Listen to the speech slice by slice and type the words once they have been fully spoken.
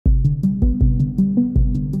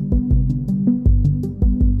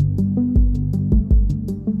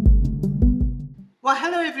Well,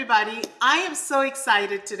 hello, everybody. I am so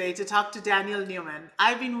excited today to talk to Daniel Newman.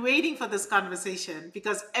 I've been waiting for this conversation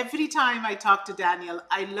because every time I talk to Daniel,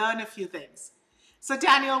 I learn a few things. So,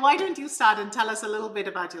 Daniel, why don't you start and tell us a little bit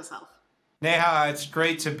about yourself? Neha, it's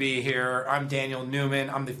great to be here. I'm Daniel Newman.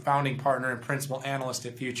 I'm the founding partner and principal analyst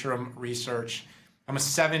at Futurum Research. I'm a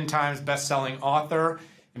 7 times best-selling author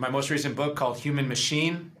in my most recent book called Human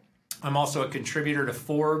Machine. I'm also a contributor to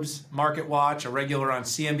Forbes, MarketWatch, a regular on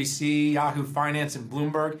CNBC, Yahoo Finance, and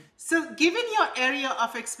Bloomberg. So, given your area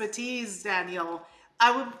of expertise, Daniel,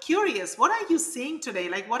 I'm curious, what are you seeing today?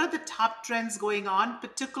 Like, what are the top trends going on,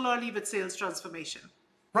 particularly with sales transformation?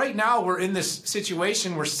 Right now, we're in this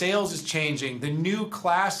situation where sales is changing. The new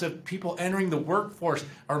class of people entering the workforce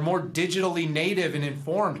are more digitally native and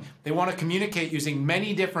informed. They want to communicate using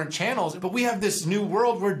many different channels, but we have this new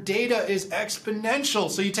world where data is exponential.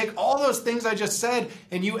 So you take all those things I just said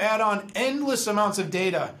and you add on endless amounts of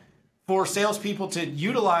data for salespeople to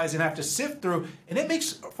utilize and have to sift through, and it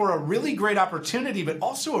makes for a really great opportunity, but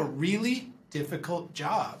also a really difficult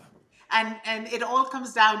job. And it all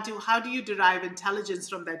comes down to how do you derive intelligence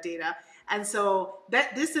from that data. And so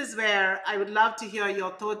this is where I would love to hear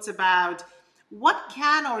your thoughts about what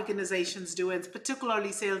can organizations do, and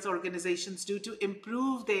particularly sales organizations do, to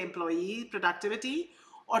improve their employee productivity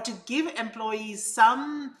or to give employees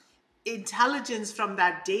some intelligence from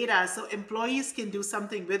that data so employees can do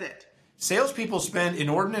something with it. Salespeople spend an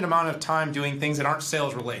inordinate amount of time doing things that aren't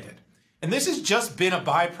sales related. And this has just been a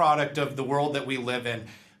byproduct of the world that we live in.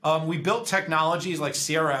 We built technologies like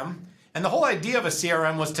CRM, and the whole idea of a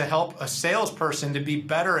CRM was to help a salesperson to be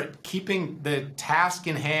better at keeping the task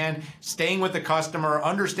in hand, staying with the customer,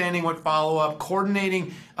 understanding what follow-up,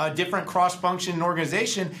 coordinating different cross-function in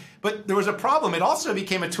organization. But there was a problem. It also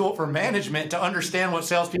became a tool for management to understand what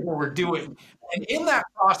salespeople were doing. And in that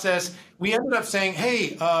process, we ended up saying,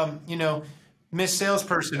 hey, Miss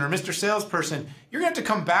Salesperson or Mr. Salesperson, you're going to have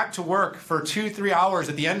to come back to work for 2-3 hours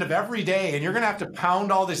at the end of every day, and you're going to have to pound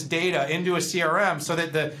all this data into a CRM so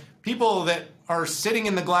that the people that are sitting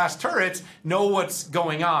in the glass turrets know what's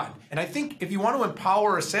going on. And I think if you want to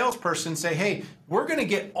empower a salesperson, say, hey, we're going to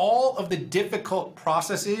get all of the difficult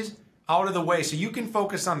processes out of the way so you can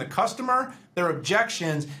focus on the customer, their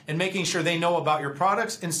objections, and making sure they know about your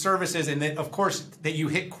products and services, and that, of course, that you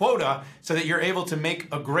hit quota so that you're able to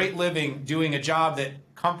make a great living doing a job that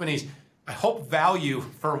companies, I hope, value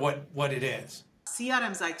for what it is.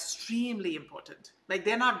 CRMs are extremely important. Like,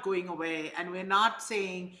 they're not going away, and we're not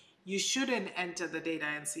saying you shouldn't enter the data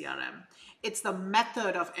in CRM. It's the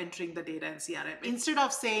method of entering the data in CRM. Instead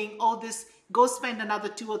of saying, oh, go spend another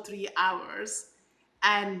 2 or 3 hours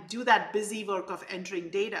and do that busy work of entering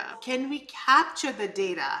data, can we capture the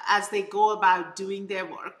data as they go about doing their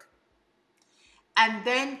work and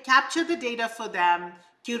then capture the data for them,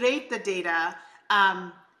 curate the data,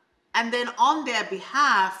 and then on their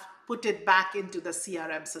behalf, put it back into the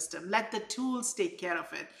CRM system. Let the tools take care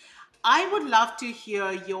of it. I would love to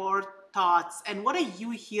hear your thoughts and what are you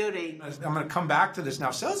hearing? I'm going to come back to this now.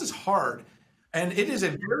 Sales is hard. And it is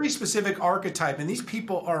a very specific archetype, and these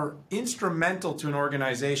people are instrumental to an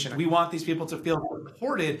organization. We want these people to feel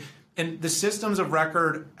supported, and the systems of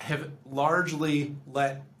record have largely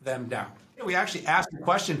let them down. We actually asked the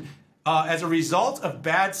question, as a result of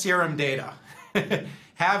bad CRM data,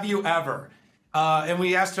 have you ever? And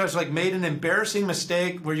we asked us, made an embarrassing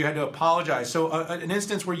mistake where you had to apologize. So an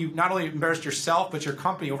instance where you not only embarrassed yourself, but your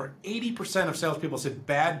company. Over 80% of salespeople said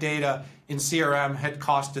bad data in CRM had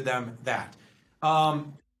costed them that.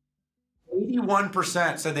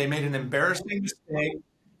 81% said they made an embarrassing mistake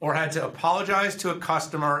or had to apologize to a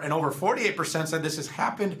customer, and over 48% said this has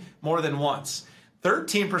happened more than once.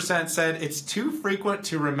 13% said it's too frequent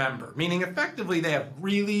to remember, meaning effectively they have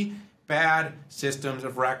really bad systems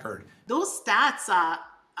of record. Those stats are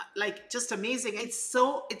just amazing. It's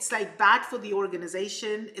bad for the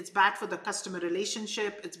organization, it's bad for the customer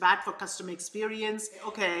relationship, it's bad for customer experience.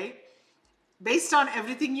 Okay, based on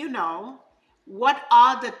everything you know, what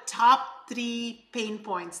are the top 3 pain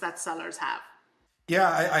points that sellers have?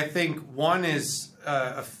 Yeah, I think one is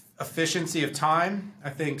efficiency of time.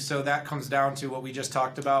 I think so that comes down to what we just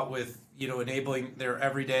talked about with enabling their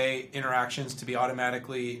everyday interactions to be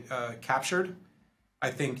automatically captured.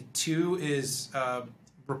 I think 2 is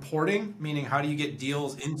reporting, meaning how do you get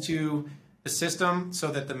deals into the system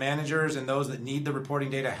so that the managers and those that need the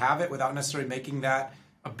reporting data have it without necessarily making that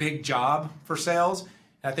a big job for sales.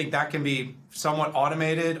 I think that can be somewhat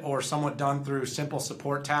automated or somewhat done through simple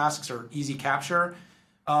support tasks or easy capture.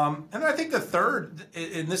 And then I think the third,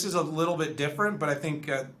 and this is a little bit different, but I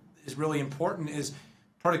think is really important, is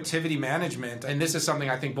productivity management. And this is something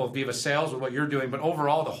I think both Viva Sales with what you're doing, but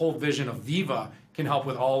overall the whole vision of Viva can help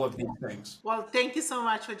with all of these things. Well, thank you so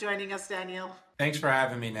much for joining us, Daniel. Thanks for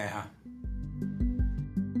having me, Neha.